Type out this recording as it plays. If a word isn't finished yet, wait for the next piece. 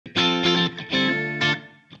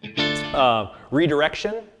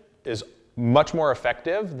Redirection is much more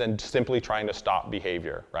effective than simply trying to stop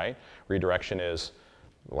behavior, right? Redirection is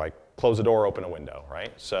like close a door, open a window,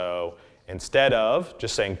 right? So instead of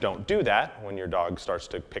just saying don't do that when your dog starts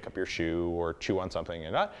to pick up your shoe or chew on something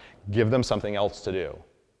and not, give them something else to do.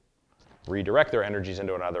 Redirect their energies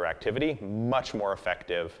into another activity, much more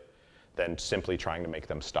effective than simply trying to make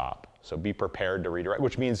them stop. So be prepared to redirect,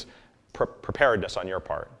 which means preparedness on your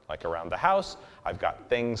part. Like around the house, I've got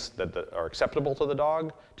things that are acceptable to the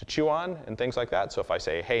dog to chew on and things like that. So if I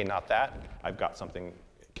say, hey, not that, I've got something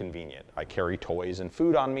convenient. I carry toys and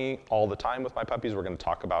food on me all the time with my puppies. We're going to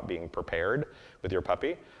talk about being prepared with your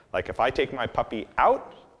puppy. Like if I take my puppy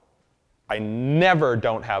out, I never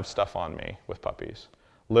don't have stuff on me with puppies.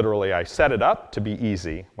 Literally, I set it up to be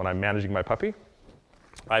easy when I'm managing my puppy.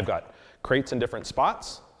 I've got crates in different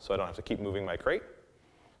spots, so I don't have to keep moving my crate.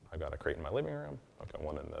 I've got a crate in my living room. I've got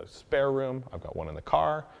one in the spare room. I've got one in the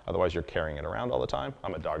car. Otherwise, you're carrying it around all the time.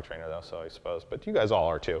 I'm a dog trainer, though, so I suppose. But you guys all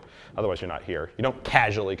are, too. Otherwise, you're not here. You don't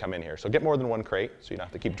casually come in here. So get more than one crate, so you don't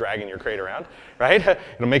have to keep dragging your crate around, right?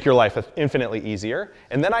 It'll make your life infinitely easier.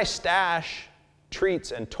 And then I stash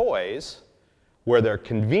treats and toys where they're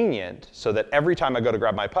convenient so that every time I go to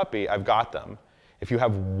grab my puppy, I've got them. If you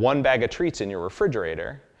have one bag of treats in your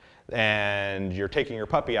refrigerator and you're taking your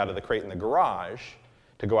puppy out of the crate in the garage,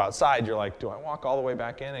 to go outside, you're like, do I walk all the way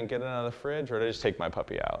back in and get it out of the fridge, or do I just take my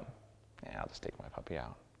puppy out? Yeah, I'll just take my puppy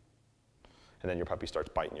out. And then your puppy starts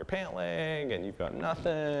biting your pant leg, and you've got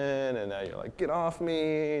nothing, and now you're like, get off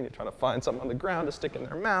me, and you're trying to find something on the ground to stick in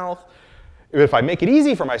their mouth. If I make it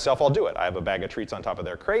easy for myself, I'll do it. I have a bag of treats on top of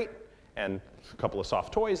their crate, and a couple of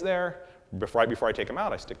soft toys there. Right before I take them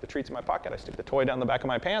out, I stick the treats in my pocket, I stick the toy down the back of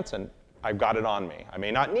my pants, and I've got it on me. I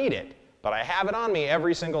may not need it, but I have it on me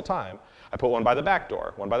every single time. I put one by the back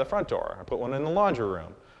door, one by the front door. I put one in the laundry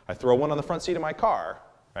room. I throw one on the front seat of my car,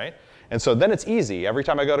 right? And so then it's easy. Every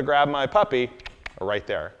time I go to grab my puppy, right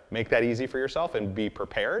there. Make that easy for yourself and be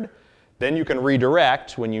prepared. Then you can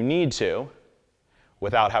redirect when you need to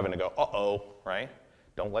without having to go, uh-oh, right?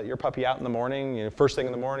 Don't let your puppy out in the morning. You know, first thing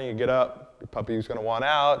in the morning, you get up, your puppy's going to want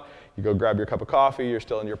out. You go grab your cup of coffee, you're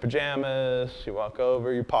still in your pajamas. You walk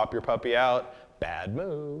over, you pop your puppy out. Bad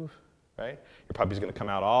move. Right? Your puppy's going to come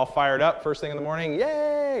out all fired up first thing in the morning.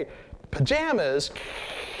 Yay! Pajamas.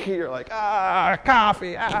 You're like, ah,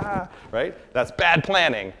 coffee, ah. Right? That's bad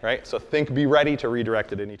planning, right? So be ready to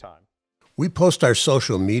redirect at any time. We post our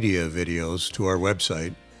social media videos to our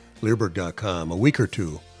website, Leerburg.com, a week or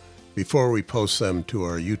two before we post them to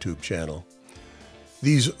our YouTube channel.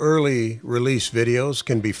 These early release videos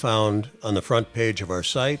can be found on the front page of our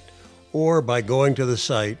site or by going to the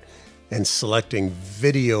site and selecting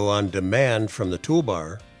Video on Demand from the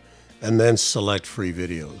toolbar, and then select Free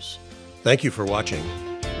Videos. Thank you for watching.